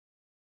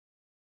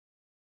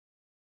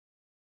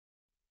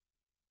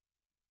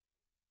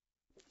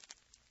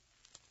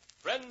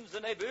Friends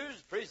and neighbors,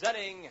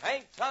 presenting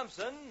Hank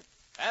Thompson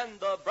and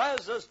the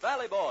Brazos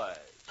Valley Boys.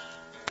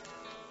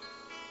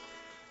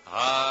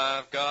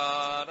 I've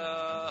got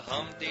a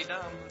Humpty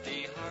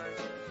Dumpty heart.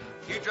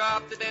 You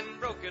dropped it and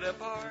broke it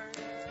apart.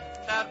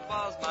 That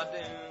was my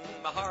doom.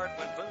 My heart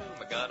went boom.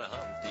 I got a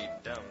Humpty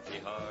Dumpty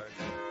heart.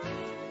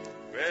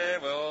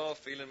 Well, we're all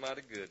feeling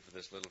mighty good for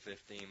this little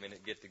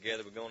 15-minute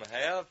get-together we're going to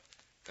have.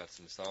 Got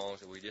some songs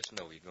that we just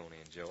know you're going to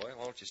enjoy.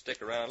 Why don't you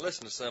stick around and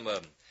listen to some of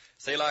them?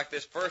 Say like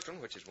this first one,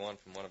 which is one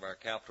from one of our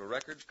Capitol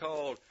records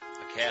called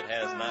A Cat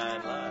Has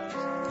 9 Lives.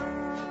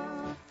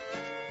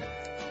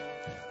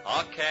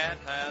 A cat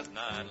has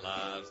 9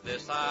 lives,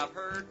 this I've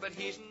heard, but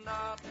he's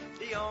not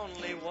the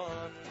only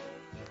one.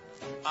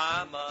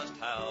 I must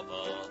have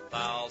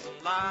 1,000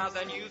 lives,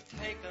 and you've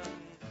taken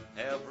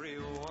every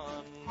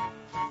one.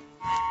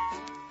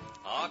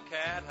 A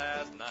cat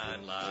has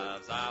 9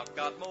 lives, I've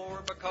got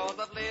more because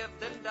I've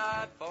lived and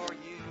died for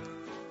you.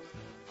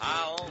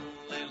 I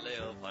only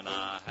live when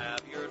I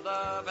have your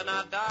love, and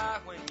I die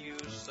when you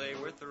say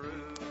we're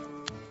through.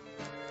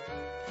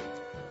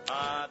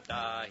 I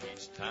die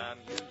each time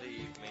you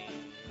leave me,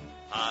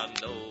 I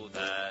know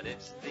that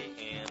it's the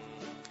end,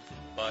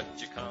 but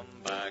you come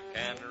back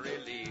and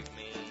relieve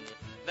me,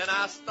 then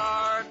I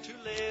start to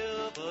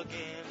live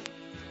again.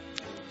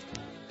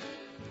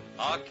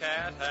 A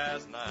cat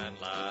has 9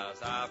 lives,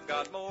 I've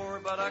got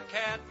more, but a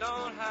cat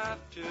don't have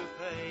to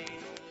pay.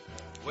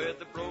 With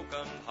a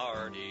broken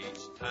heart each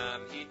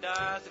time he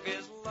dies if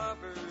his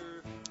lover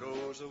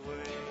goes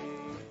away.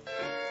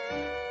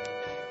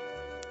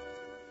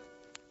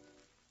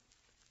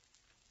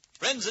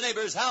 Friends and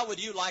neighbors, how would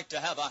you like to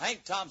have a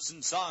Hank Thompson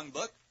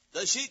songbook,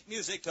 the sheet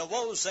music to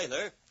Woe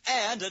Sailor,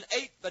 and an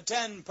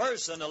 8x10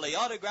 personally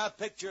autographed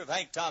picture of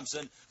Hank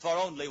Thompson for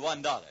only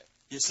 $1?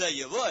 You say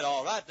you would.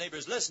 All right,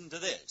 neighbors, listen to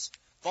this.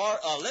 For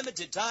a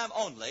limited time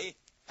only,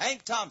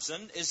 Hank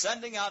Thompson is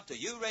sending out to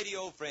you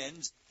radio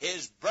friends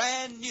his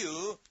brand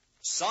new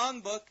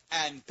songbook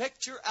and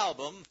picture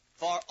album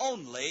for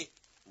only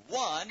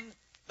 $1.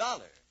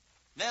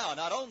 Now,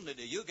 not only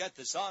do you get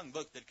the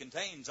songbook that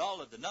contains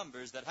all of the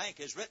numbers that Hank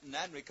has written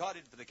and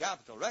recorded for the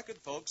Capitol Record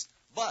folks,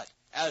 but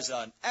as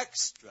an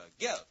extra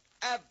gift,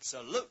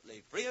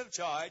 absolutely free of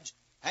charge,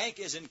 Hank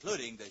is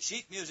including the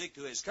sheet music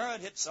to his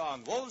current hit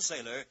song, Woe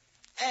Sailor,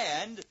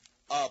 and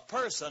a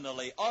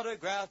personally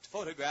autographed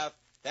photograph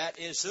that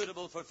is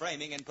suitable for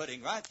framing and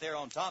putting right there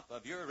on top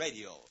of your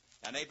radio.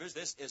 Now, neighbors,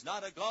 this is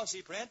not a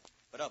glossy print,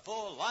 but a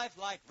full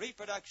lifelike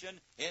reproduction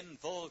in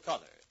full color.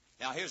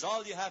 Now, here's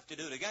all you have to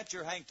do to get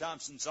your Hank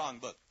Thompson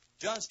songbook.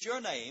 Just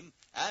your name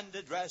and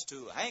address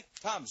to Hank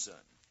Thompson,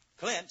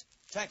 Clint,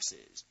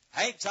 Texas.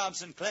 Hank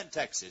Thompson, Clint,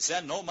 Texas.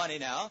 Send no money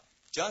now.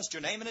 Just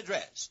your name and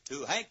address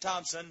to Hank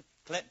Thompson,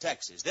 Clint,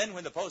 Texas. Then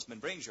when the postman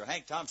brings your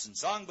Hank Thompson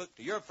songbook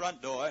to your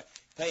front door,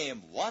 pay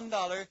him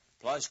 $1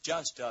 plus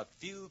just a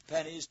few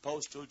pennies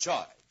postal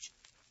charge.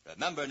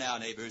 Remember now,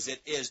 neighbors,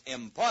 it is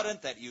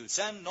important that you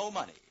send no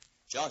money.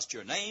 Just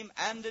your name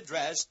and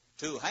address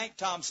to Hank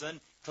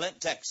Thompson,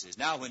 Clint, Texas.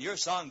 Now, when your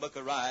songbook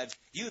arrives,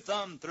 you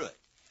thumb through it.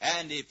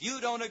 And if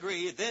you don't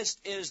agree this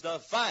is the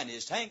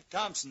finest Hank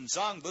Thompson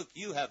songbook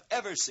you have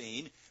ever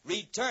seen,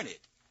 return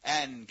it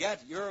and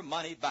get your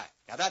money back.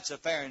 Now, that's a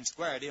fair and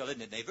square deal,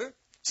 isn't it, neighbor?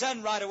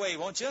 Send right away,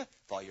 won't you,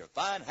 for your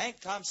fine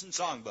Hank Thompson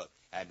songbook.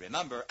 And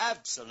remember,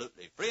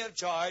 absolutely free of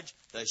charge,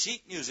 the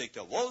sheet music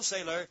to Woe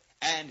Sailor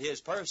and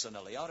his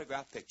personally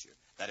autographed picture.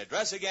 That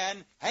address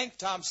again, Hank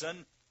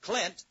Thompson,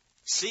 Clint,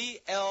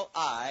 C-L-I-N-T,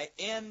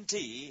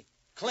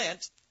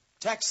 Clint,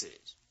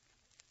 Texas.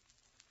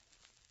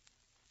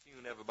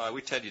 Everybody,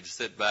 we tell you to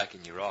sit back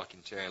in your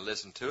rocking chair and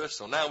listen to us.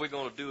 So now we're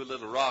going to do a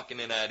little rocking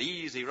in that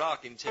easy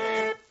rocking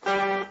chair.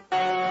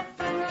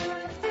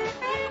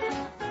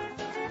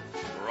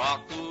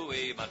 Rock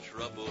away my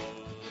troubles,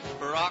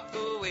 rock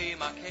away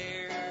my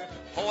care.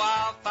 Oh,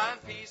 I'll find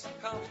peace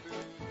and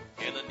comfort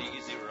in an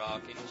easy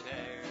rocking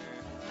chair.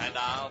 And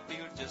I'll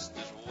feel just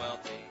as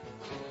wealthy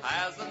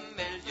as a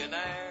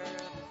millionaire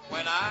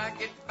when I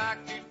get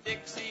back to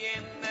Dixie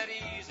in that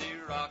easy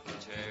rocking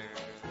chair.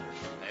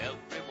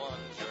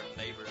 Everyone's your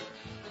neighbor,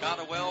 got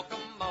a welcome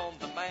on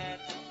the mat.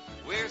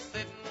 We're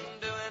sitting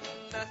doing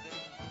nothing,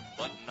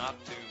 but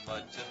not too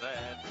much of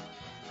that.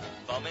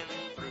 Thumbing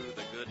through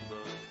the good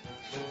book,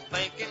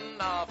 thinking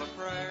of a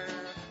prayer.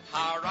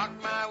 I'll rock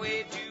my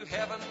way to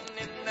heaven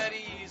in that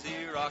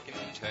easy rocking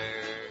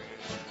chair.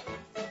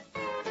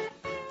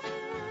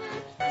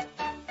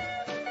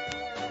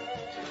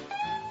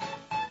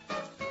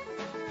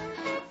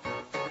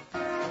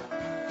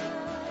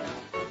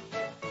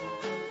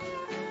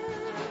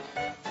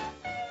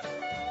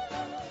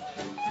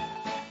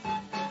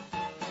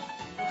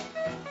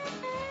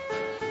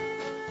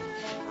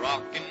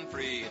 Rockin'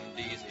 free and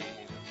easy,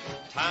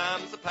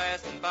 time's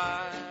a-passing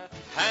by.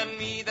 Hand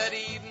me that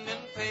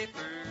evening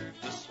paper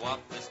to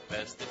swap this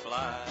bestie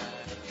fly.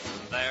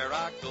 There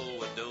I go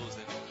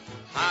a-dozing,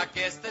 I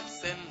guess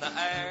that's in the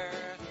air.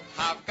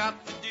 I've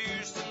got to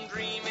do some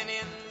dreaming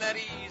in that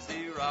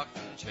easy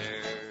rocking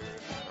chair.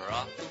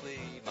 rock away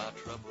my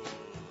trouble,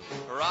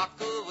 rock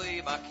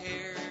away my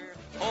care.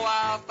 Oh,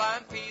 I'll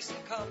find peace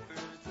and comfort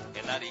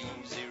in that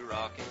easy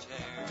rocking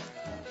chair.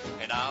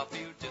 And I'll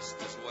feel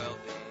just as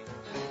wealthy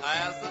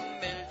as the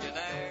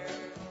millionaire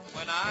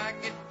when I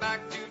get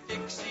back to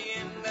Dixie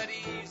in that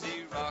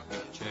easy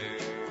rocking chair.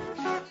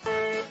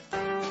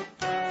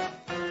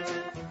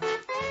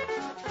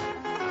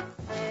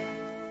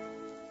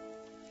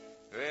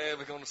 Well,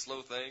 we're going to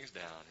slow things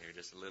down here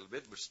just a little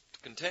bit. We'll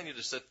continue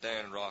to sit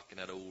there and rock in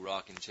that old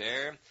rocking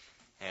chair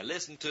and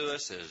listen to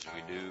us as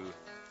we do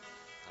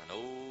an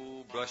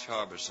old Brush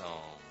Harbor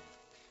song.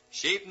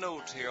 Shape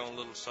notes here on a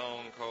little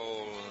song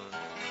called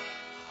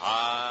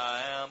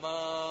I Am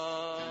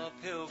a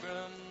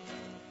Pilgrim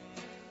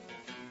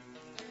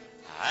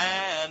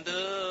and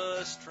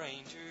a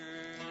Stranger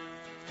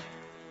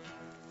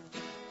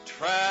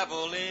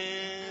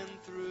traveling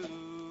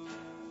through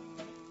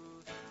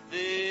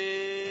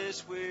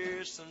this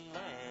wearisome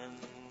land,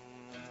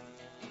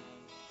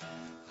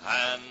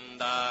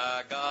 and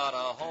I got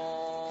a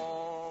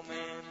home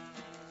in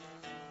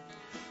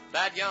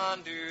that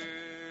yonder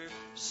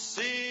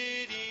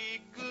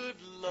city, good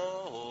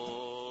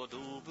Lord,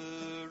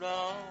 over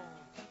on,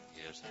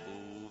 yes,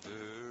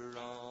 over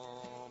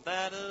on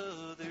that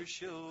other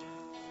shore.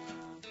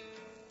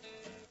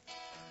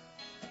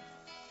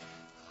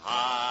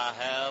 I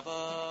have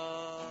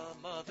a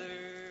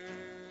mother,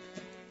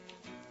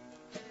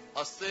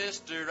 a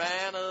sister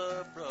and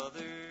a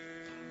brother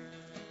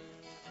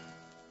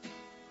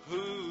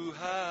who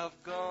have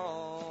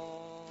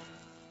gone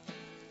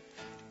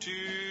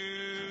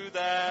to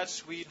that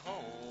sweet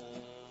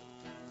home,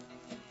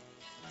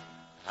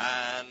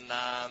 and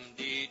I'm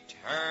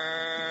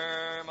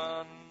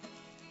determined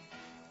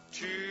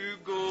to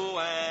go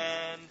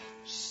and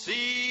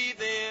see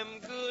them,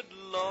 good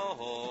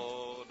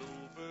Lord,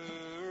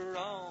 over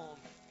on,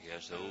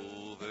 yes,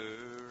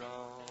 over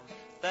on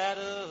that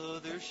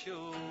other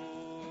shore.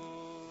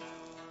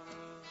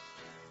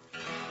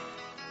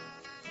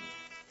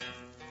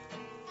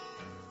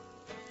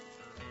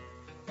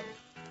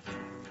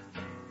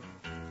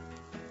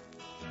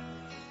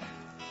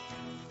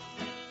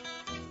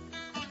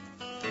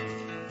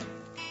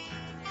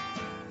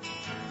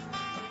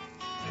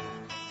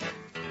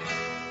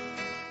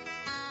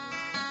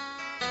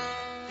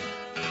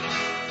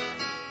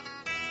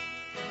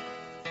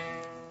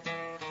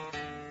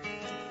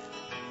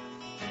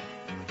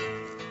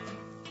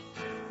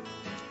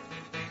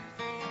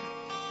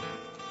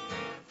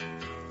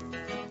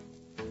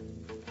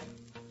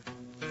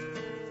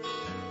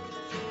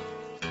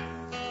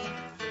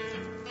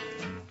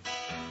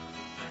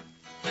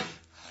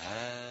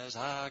 As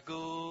I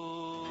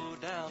go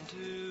down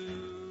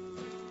to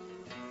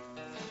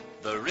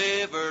the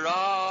river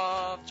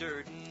of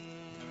Jordan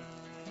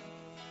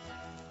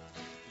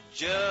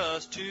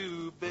just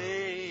to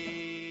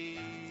bathe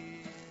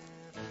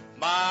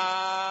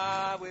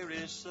my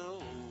weary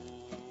soul,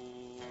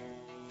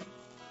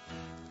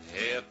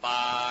 if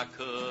I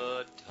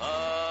could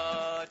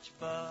touch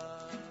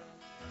but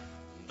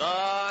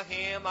the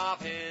hem of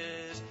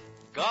his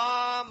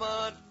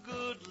garment,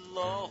 good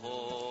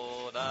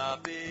Lord, I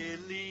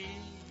believe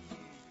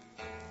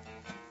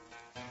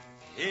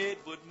it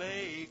would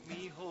make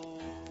me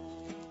whole.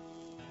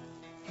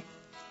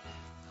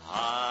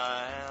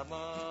 I am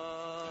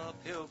a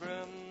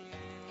pilgrim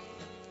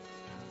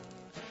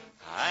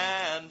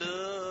and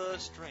a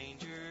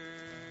stranger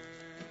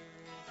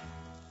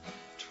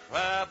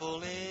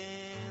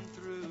traveling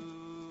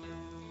through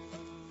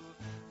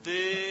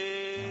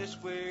this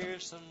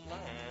wearisome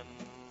land,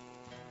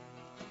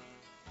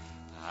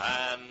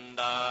 and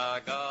I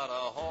got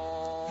a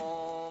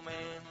home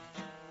in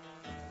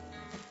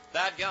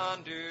that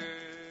yonder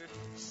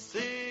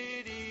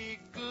city,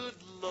 good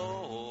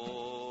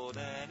Lord,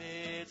 and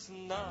it's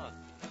not,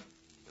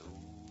 no,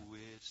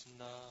 it's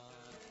not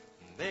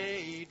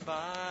made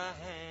by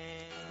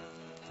hand.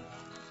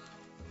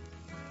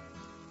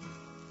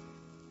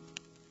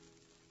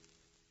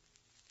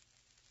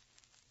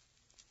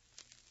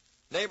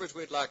 Neighbors,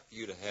 we'd like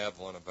you to have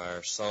one of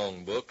our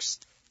song books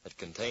that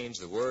contains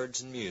the words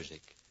and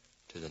music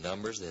to the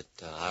numbers that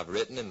I've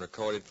written and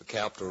recorded for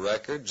Capitol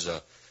Records.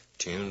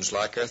 Tunes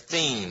like our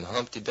theme,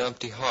 Humpty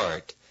Dumpty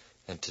Heart,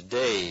 and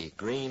Today,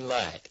 Green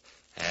Light.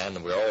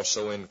 And we're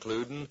also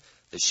including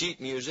the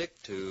sheet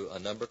music to a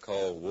number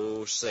called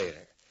Whoa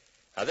Sailor.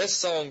 Now, this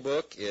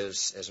songbook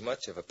is as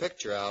much of a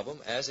picture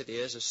album as it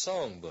is a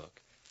songbook.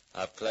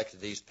 I've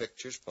collected these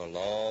pictures for a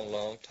long,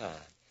 long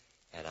time,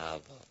 and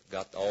I've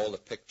got all the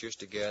pictures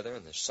together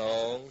and the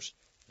songs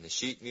and the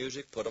sheet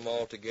music, put them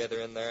all together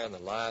in there, and the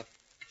life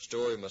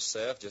story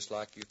myself, just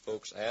like you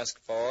folks asked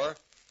for.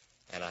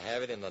 And I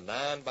have it in a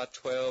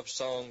 9x12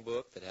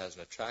 songbook that has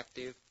an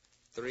attractive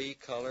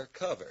 3-color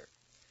cover.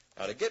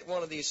 Now, to get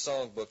one of these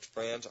songbooks,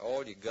 friends,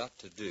 all you got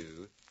to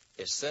do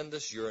is send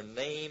us your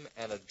name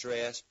and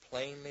address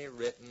plainly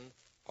written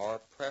or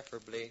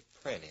preferably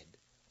printed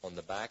on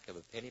the back of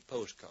a penny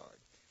postcard.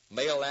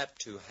 Mail that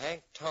to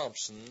Hank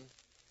Thompson,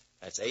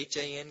 that's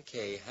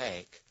H-A-N-K,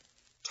 Hank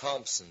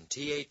Thompson,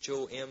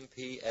 Thompson,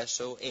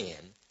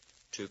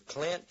 to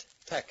Clint,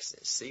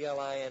 Texas,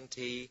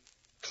 C-L-I-N-T,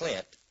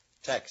 Clint,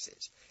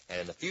 Texas. And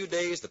in a few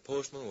days, the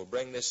postman will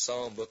bring this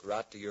songbook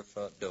right to your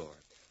front door.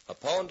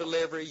 Upon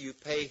delivery, you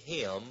pay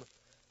him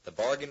the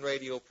bargain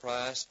radio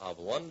price of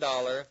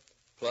 $1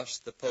 plus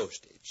the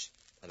postage.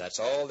 Now, that's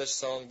all this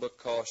songbook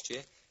costs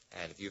you.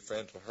 And if you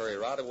friends will hurry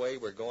right away,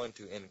 we're going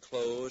to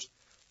enclose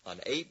an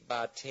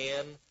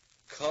 8x10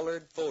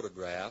 colored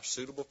photograph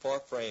suitable for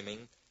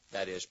framing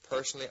that is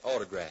personally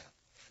autographed.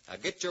 Now,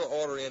 get your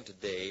order in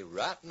today,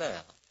 right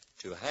now,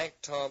 to Hank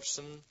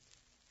Thompson,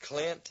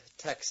 Clint,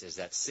 Texas.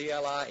 That's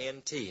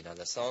C-L-I-N-T. Now,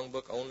 the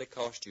songbook only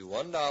costs you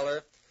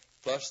 $1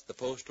 plus the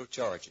postal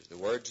charges. The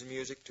words and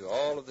music to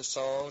all of the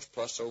songs,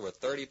 plus over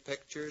 30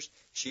 pictures,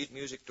 sheet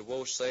music to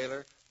Woe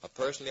Sailor, a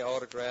personally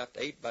autographed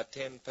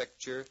 8x10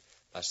 picture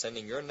by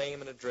sending your name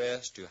and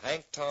address to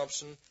Hank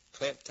Thompson,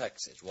 Clint,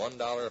 Texas.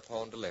 $1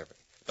 upon delivery.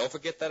 Don't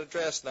forget that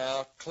address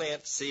now,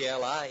 Clint,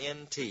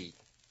 C-L-I-N-T.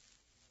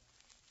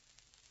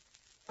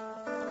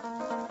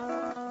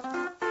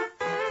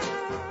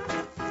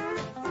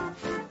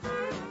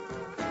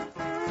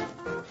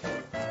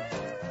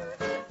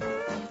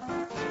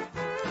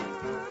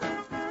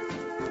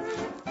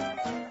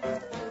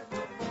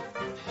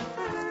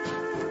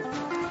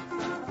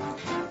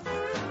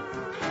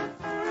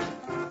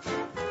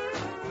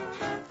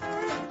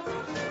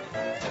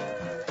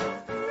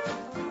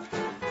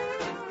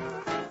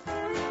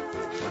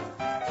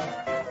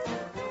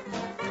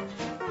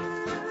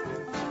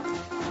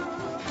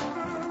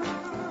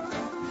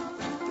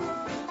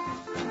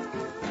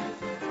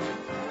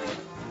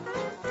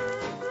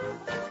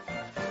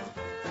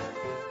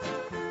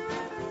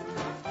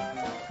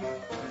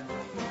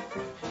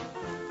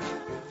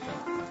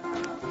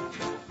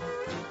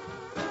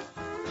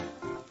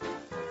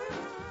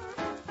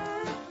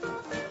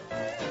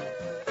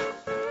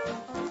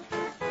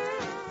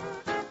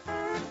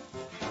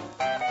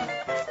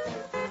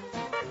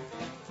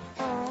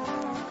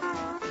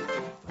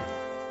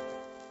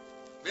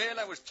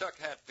 That was Chuck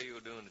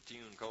Hatfield doing a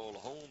tune called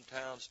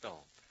Hometown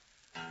Stomp.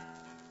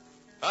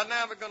 Right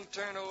now we're going to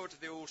turn over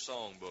to the old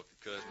songbook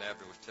that Cousin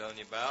Abner was telling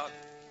you about.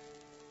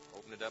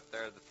 Open it up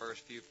there to the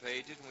first few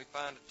pages, and we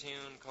find a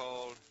tune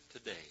called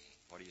Today.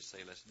 What do you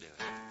say? Let's do it.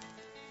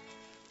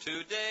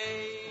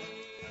 Today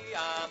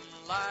I'm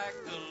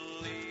like the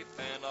leaf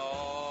in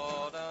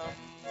autumn,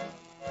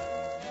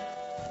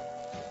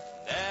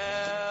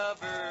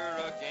 never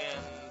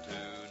again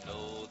to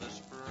know the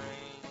spring.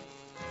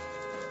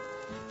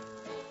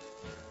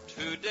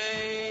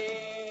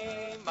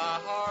 Today my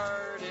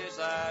heart is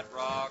at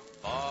rock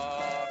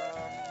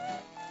bottom,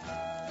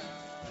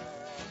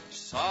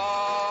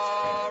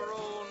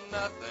 sorrow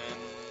nothing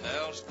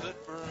else could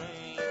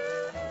bring,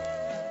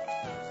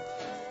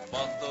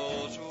 but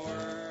those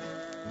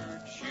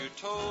words you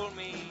told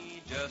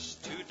me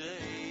just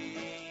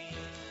today.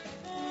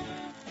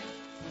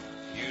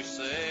 You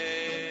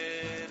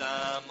said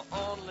I'm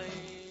only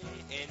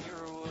in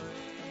your way,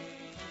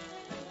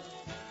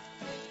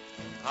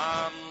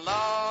 I'm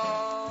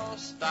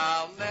lost,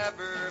 I'll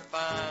never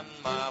find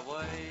my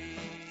way,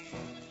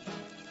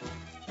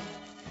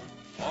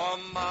 for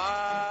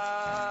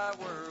my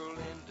world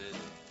ended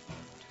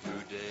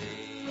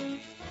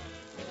today.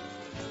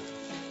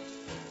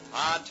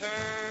 I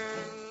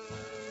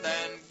turned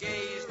and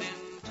gazed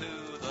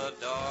into the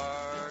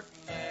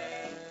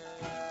darkness,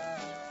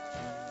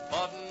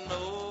 but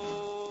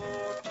no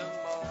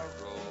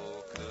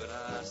tomorrow could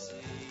I see,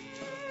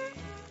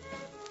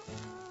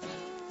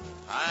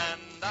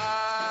 and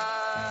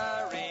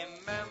I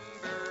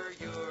remember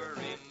your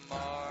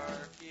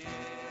remark, yes,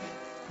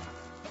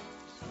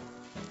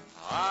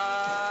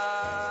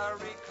 I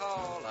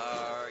recall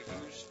how I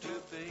used to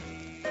be.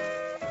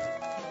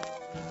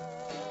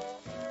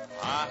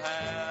 I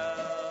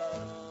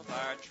have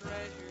our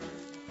treasure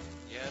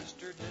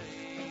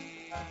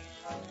yesterday,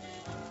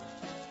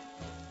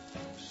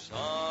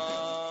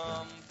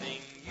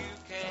 something you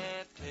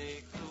can't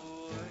take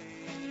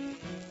away.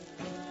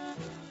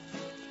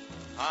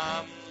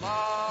 I'm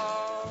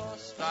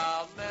lost,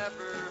 I'll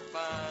never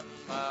find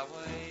my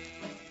way,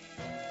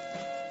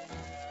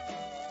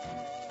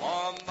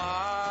 for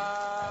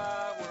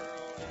my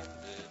world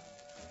ended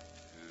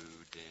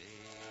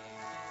today.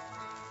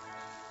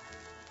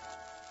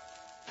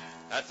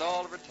 That's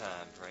all of our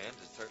time, friends.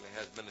 It certainly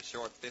has been a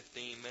short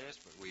 15 minutes,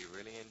 but we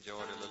really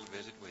enjoyed our little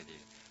visit with you.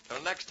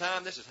 Till next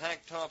time, this is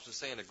Hank Thompson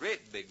saying a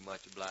great big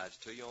much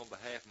obliged to you on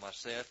behalf of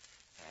myself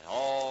and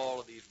all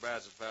of these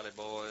Brazos Valley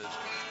boys.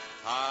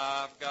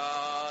 I've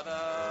got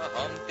a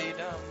Humpty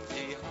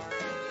Dumpty heart.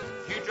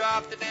 You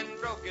dropped it and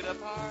broke it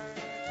apart.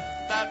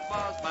 That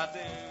was my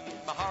doom.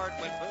 My heart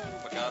went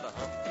boom. I got a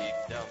Humpty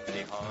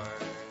Dumpty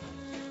heart.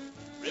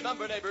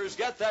 Remember, neighbors,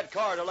 get that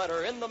card or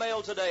letter in the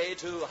mail today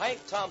to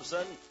Hank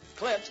Thompson,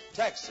 Clint,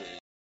 Texas.